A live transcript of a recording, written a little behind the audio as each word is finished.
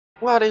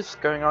What is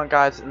going on,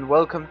 guys, and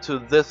welcome to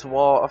this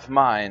war of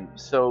mine.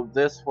 So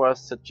this was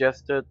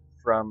suggested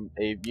from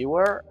a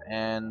viewer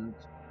and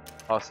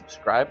a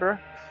subscriber,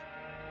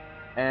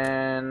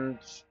 and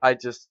I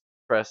just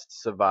pressed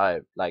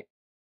survive like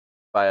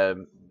by a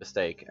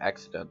mistake,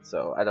 accident.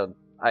 So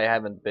I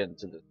haven't been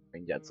to the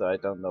thing yet, so I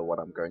don't know what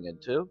I'm going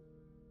into.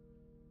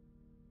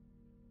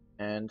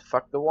 And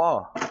fuck the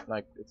war,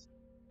 like it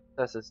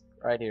says it's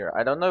right here.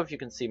 I don't know if you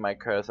can see my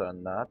cursor or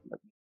not.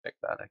 Let me check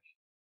that actually.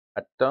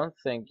 I don't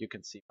think you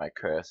can see my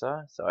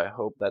cursor, so I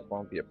hope that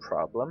won't be a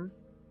problem.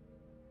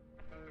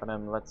 But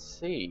let's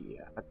see.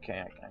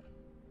 Okay, I can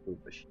move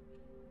the sheet.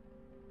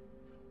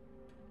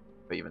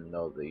 I even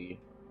know the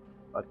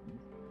button.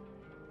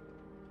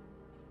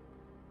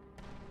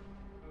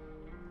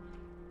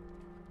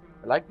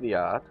 I like the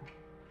art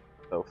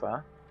so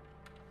far.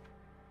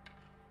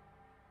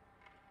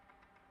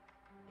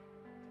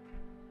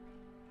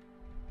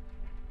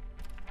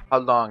 How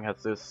long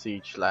has this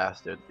siege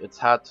lasted? It's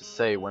hard to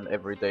say when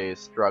every day is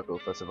struggle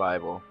for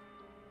survival.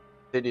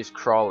 Cities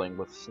crawling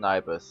with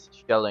snipers.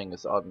 Shelling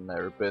is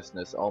ordinary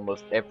business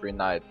almost every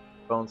night.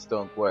 Phones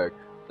don't work.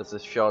 There's a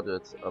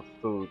shortage of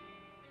food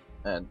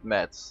and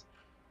meds,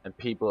 and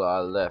people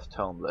are left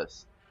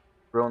homeless.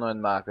 Bruno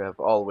and Marco have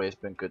always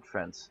been good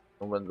friends,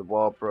 and when the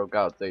war broke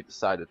out they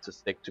decided to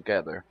stick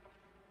together.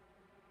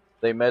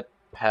 They met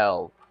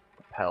Pal,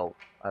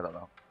 I don't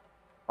know,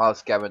 while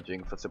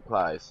scavenging for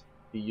supplies.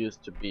 He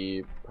used to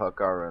be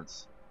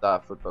Podgoran's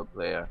star football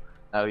player.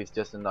 Now he's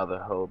just another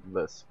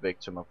homeless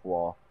victim of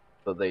war,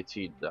 so they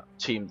teamed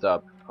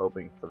up,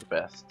 hoping for the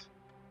best.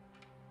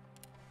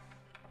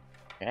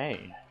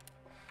 Okay.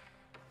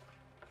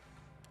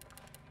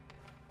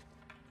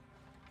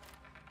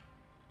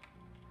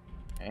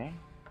 Okay.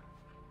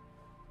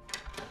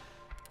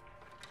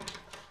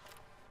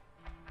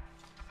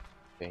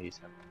 Okay, he's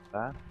having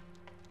that.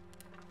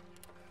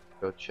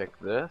 Go check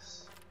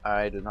this.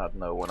 I do not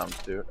know what I'm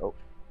doing.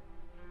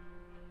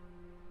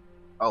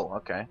 Oh,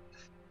 okay.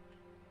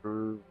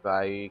 Prove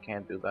I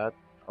can't do that.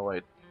 Oh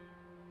wait.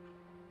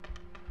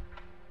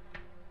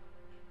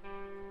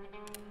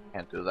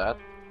 Can't do that.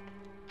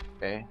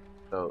 Okay,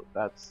 so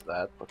that's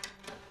that. What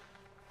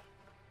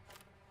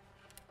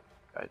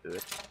I do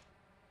it?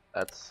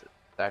 That's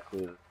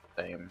exactly the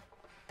same.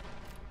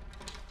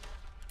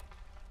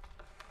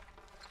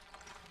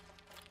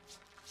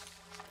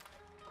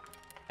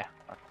 Yeah.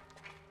 Okay.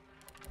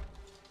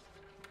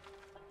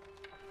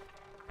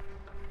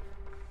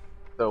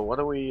 So what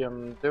are we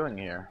doing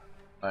here?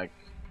 Like,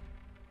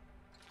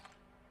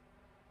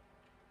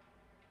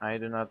 I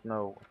do not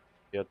know what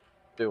you're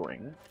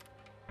doing.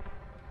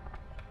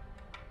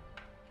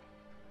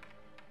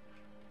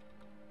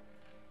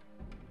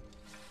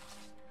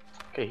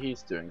 Okay,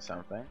 he's doing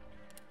something.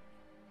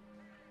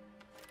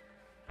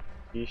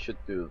 He should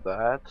do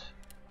that.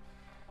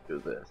 Do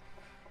this.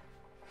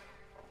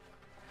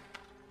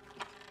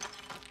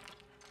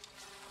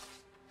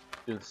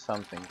 Do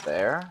something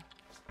there.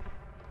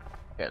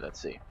 Okay,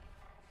 let's see.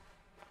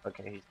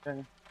 Okay, he's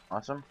doing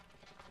awesome.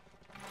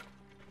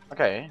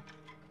 Okay.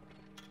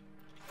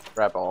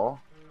 Grab all.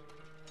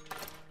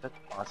 That's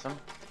awesome.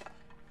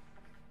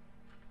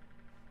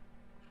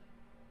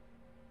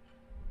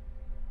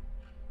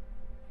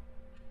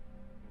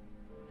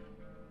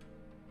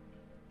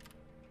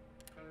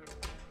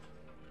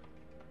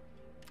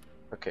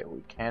 Okay,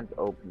 we can't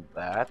open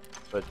that,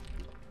 but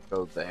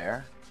go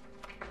there.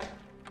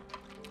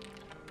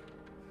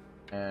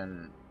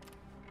 And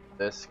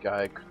this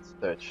guy could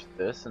search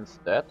this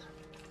instead.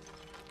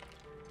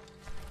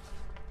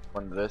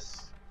 When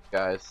this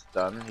guy's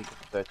done, he can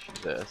search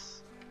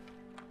this.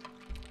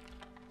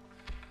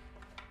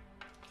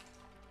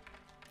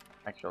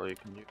 Actually,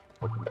 can you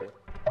open it?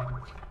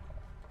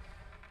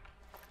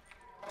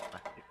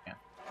 You can.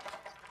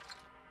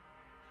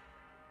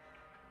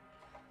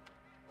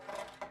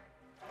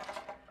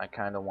 I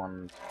kind of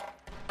want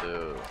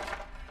to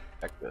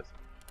check this.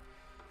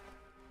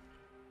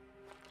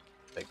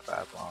 Take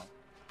that long.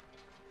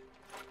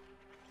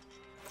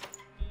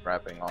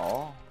 Wrapping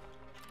all.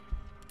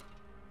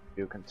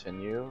 You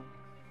continue.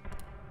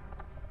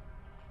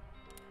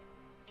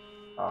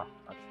 Oh,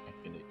 okay,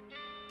 you need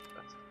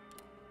this.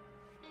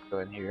 Go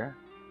in here.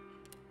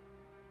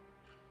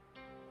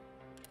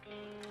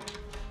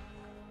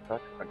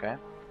 Okay.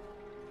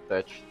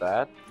 Search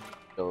that.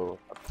 Go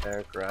up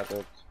there, grab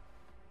it.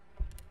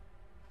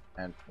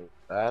 And move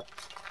that.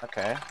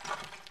 Okay.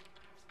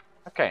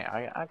 Okay,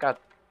 I got.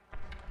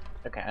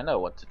 Okay, I know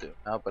what to do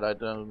now, but I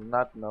do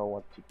not know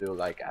what to do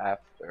like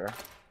after.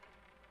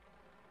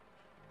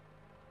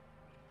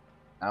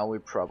 Now we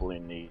probably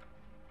need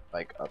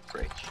like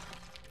upgrade.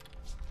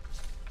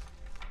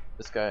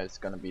 This guy is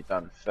gonna be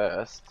done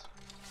first.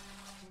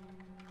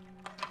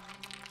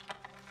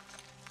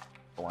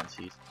 Once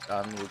he's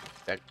done, we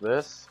check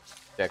this,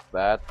 check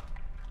that,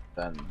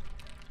 then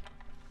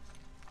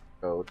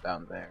go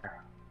down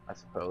there, I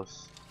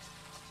suppose.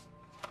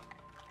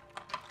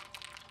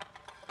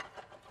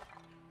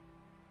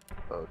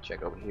 So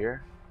check over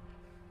here.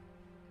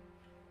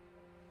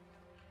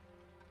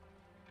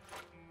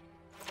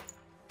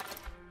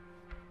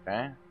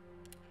 Okay.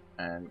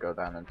 And go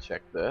down and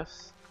check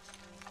this.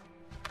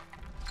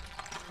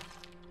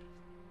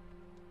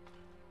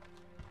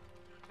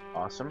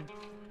 Awesome.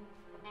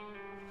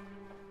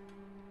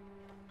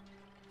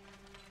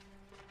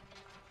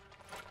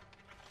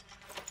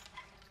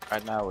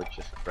 Right now we're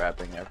just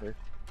grabbing everything.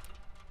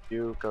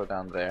 You go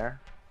down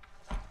there.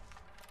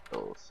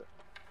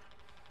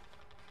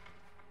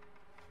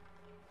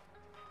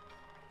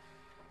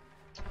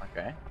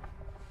 Okay.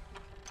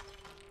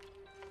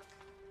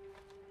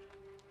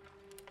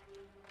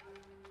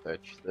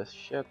 Search this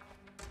shit.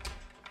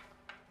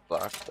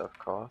 Blocked, of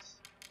course.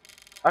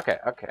 Okay,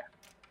 okay.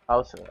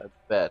 Also, a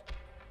bed.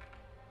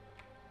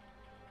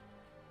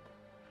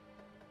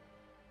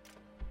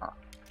 Huh.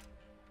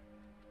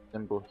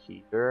 Symbol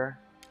heater.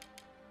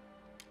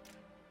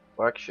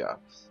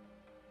 Workshops.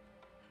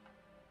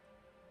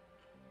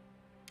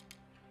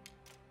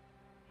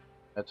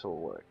 Metal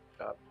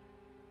workshop.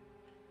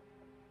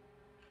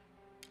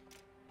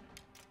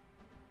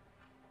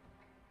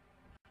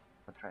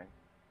 Okay.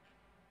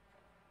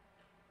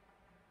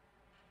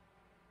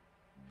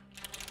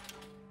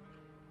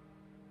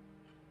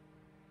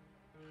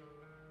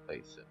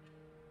 Place it.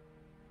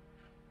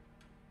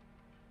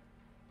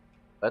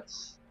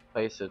 Let's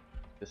place it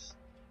just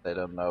they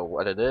don't know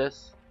what it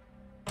is.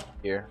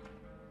 Here.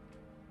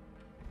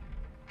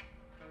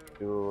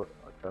 You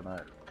are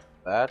gonna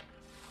that.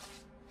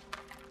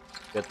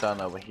 Get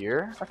done over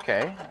here.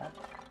 Okay.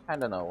 I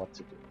kinda know what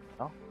to do.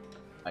 No?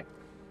 Like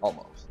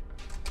almost.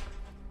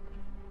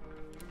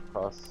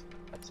 Cause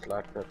it's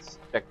like let's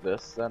check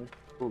this then.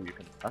 Ooh, you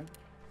can run.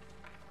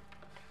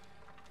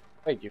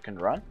 Wait, you can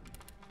run?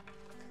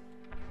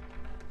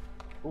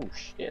 Ooh,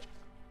 shit.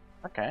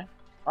 Okay.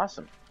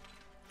 Awesome.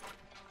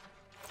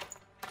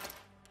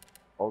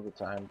 All the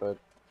time, but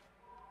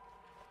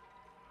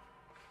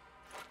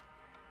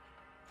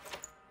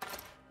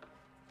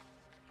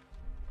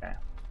okay.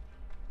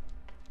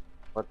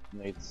 What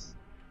needs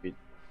to be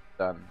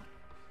done?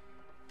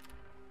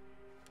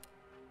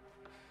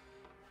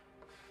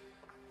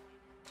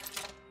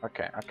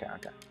 Okay, okay,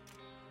 okay.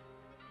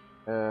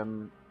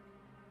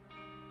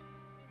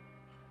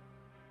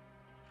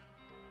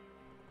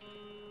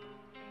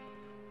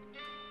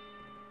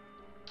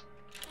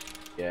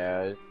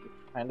 Yeah, it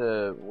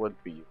kinda would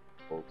be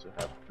useful to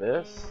have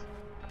this.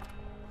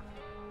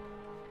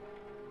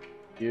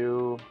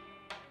 You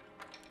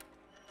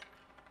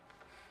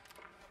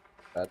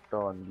that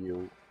go on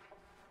you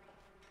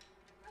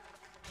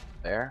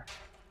there.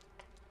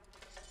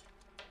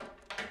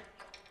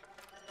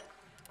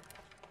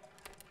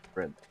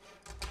 Print.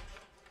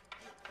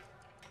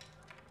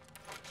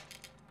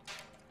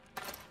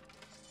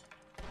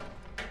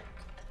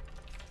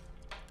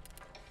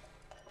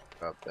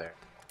 Up there.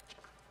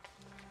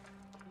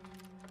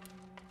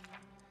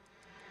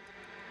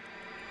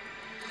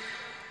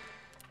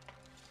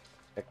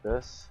 Check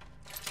this.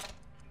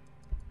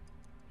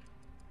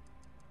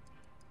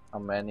 How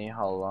many?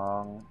 How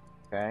long?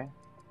 Okay.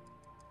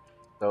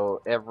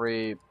 So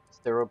every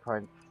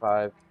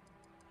 0.5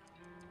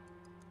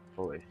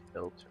 a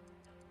filter.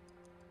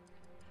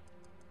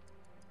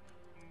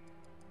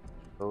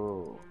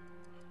 Oh.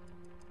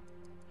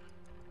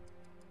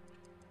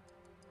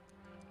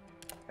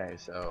 Okay,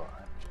 so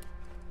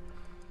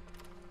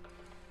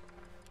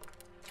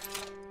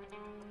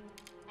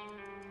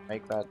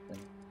make that in,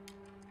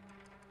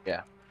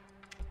 yeah.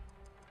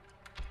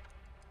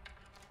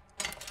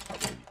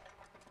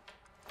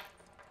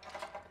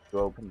 To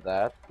open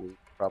that, we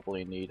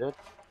probably need it.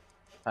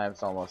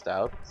 Time's almost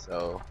out,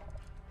 so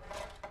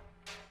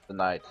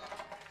tonight.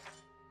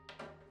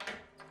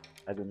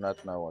 I do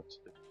not know what to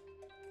do.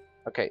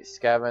 Okay,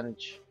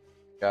 scavenge.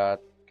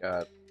 Got.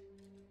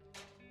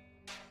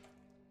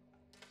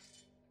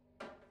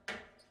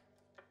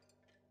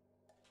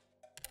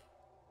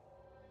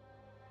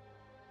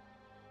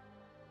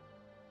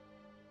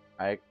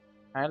 I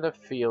kind of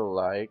feel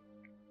like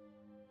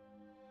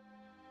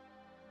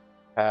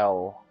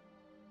Hal.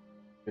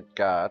 Good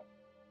God.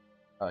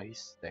 Oh,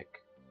 he's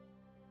sick.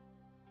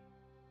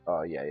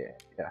 Oh, yeah.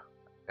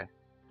 Okay.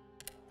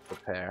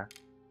 Prepare.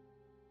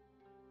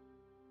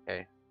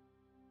 Okay.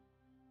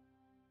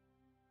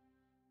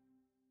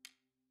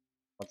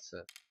 What's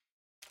it?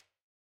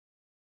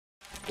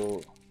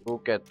 We'll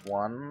get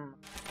one.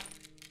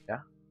 Yeah.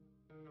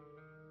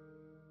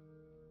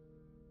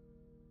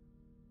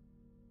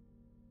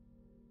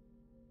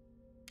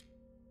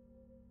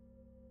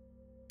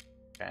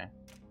 Okay.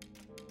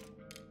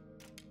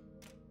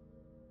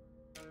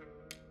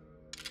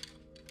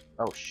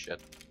 Oh shit.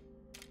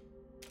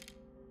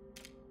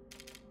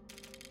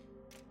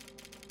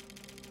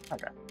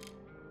 Okay.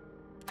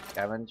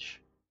 Scavenge.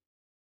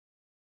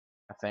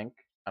 I think.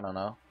 I don't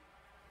know.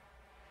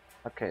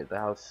 Okay, the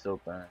house still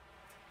burning.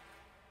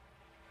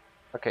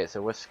 Okay,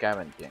 so we're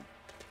scavenging.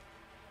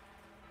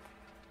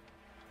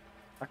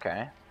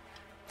 Okay.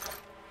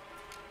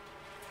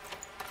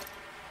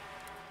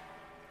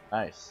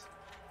 Nice.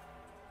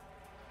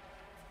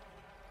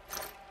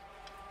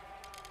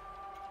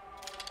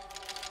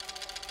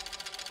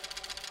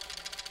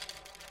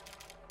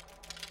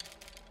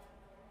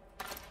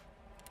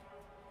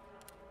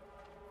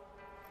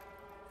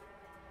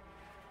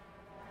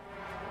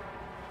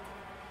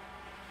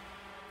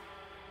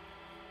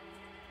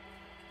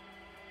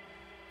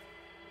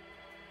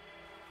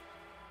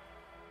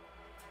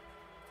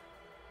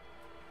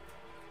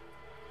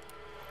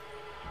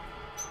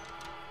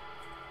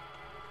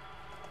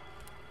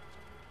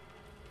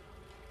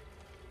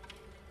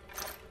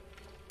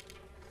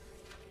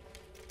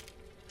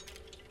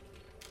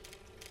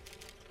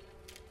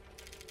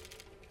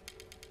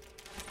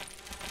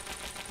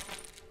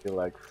 feel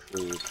like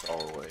food's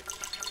always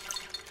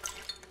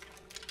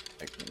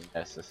like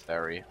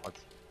necessary.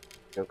 What's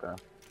yoga?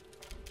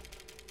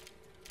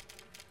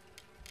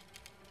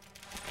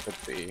 Could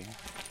be.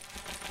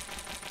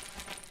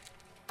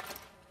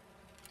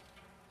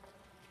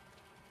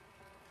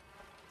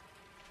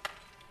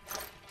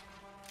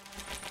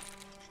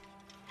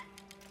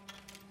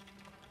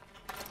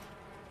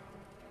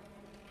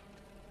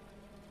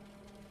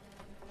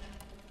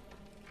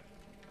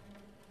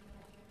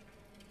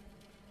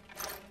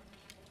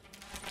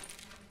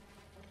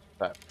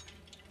 That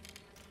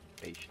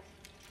patient.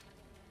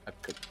 That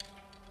could.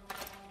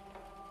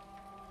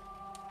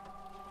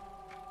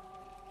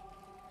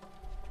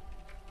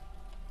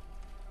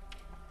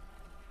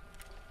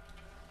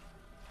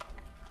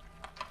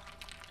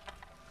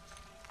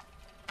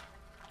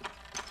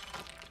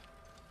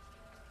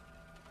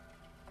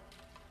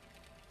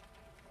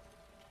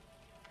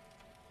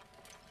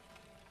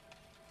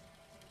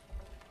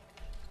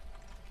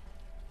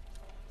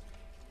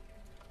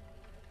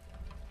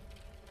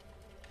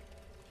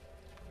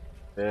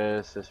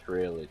 This is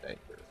really dangerous.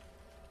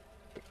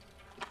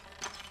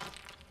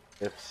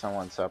 If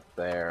someone's up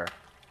there,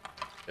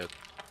 it's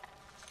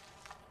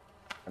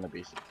gonna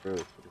be screwed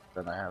because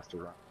then I have to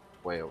run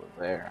way over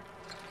there.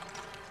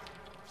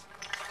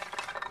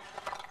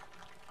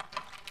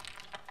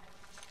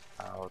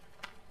 Out.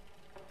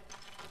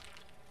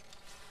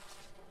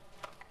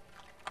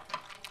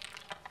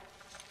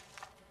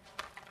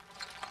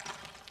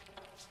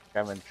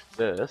 Scavenge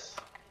this,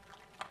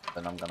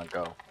 then I'm gonna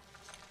go.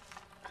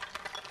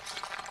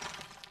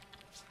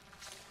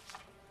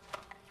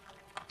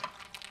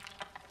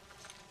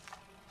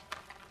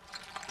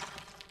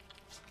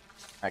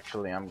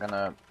 Actually, I'm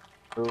gonna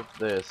move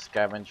this,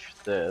 scavenge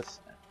this,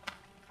 and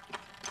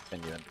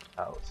continue in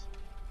the house,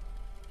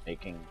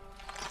 making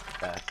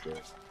faster.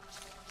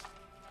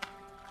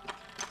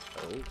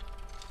 Oh.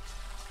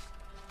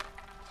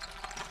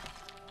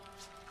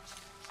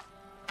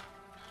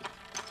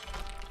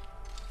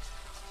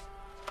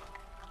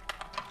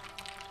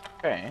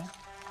 Okay,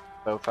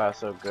 so far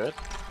so good.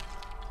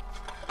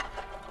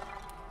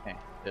 Okay,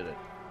 did it.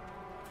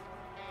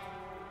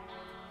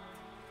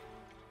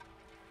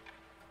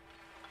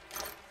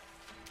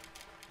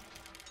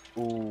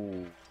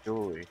 Ooh,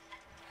 jewelry.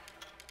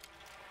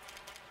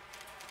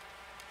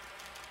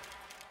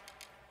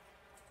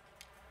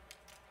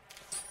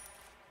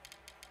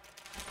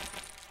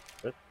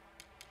 Good.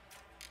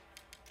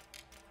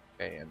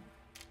 Okay, and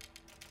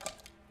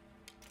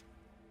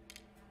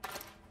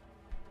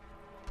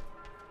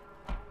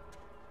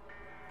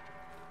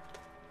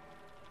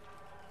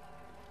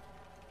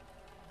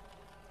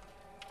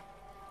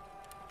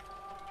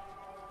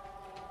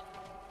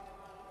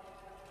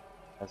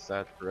that's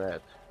that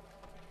red.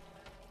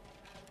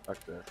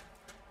 Fuck this.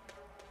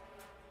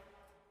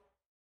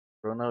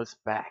 Bruno's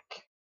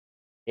back.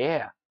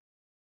 Yeah.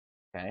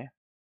 Okay.